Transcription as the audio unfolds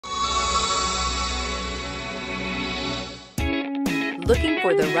Looking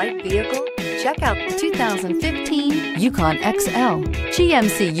for the right vehicle? Check out the 2015 Yukon XL.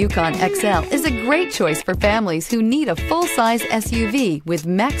 GMC Yukon XL is a great choice for families who need a full-size SUV with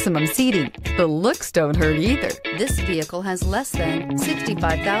maximum seating. The looks don't hurt either. This vehicle has less than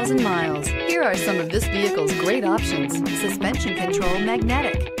 65,000 miles. Here are some of this vehicle's great options: suspension control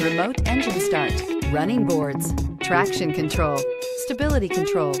magnetic, remote engine start, running boards, traction control, stability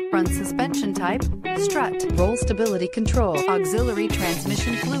control, front suspension type, strut, roll stability control, auxiliary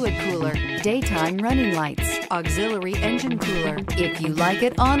transmission fluid cooler, daytime running lights, auxiliary engine cooler. If you like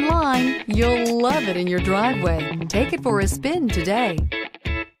it online, you'll love it in your driveway. Take it for a spin today.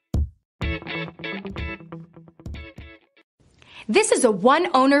 This is a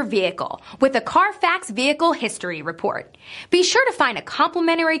one-owner vehicle with a Carfax Vehicle History Report. Be sure to find a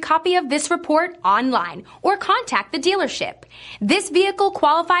complimentary copy of this report online or contact the dealership. This vehicle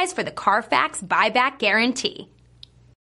qualifies for the Carfax Buyback Guarantee.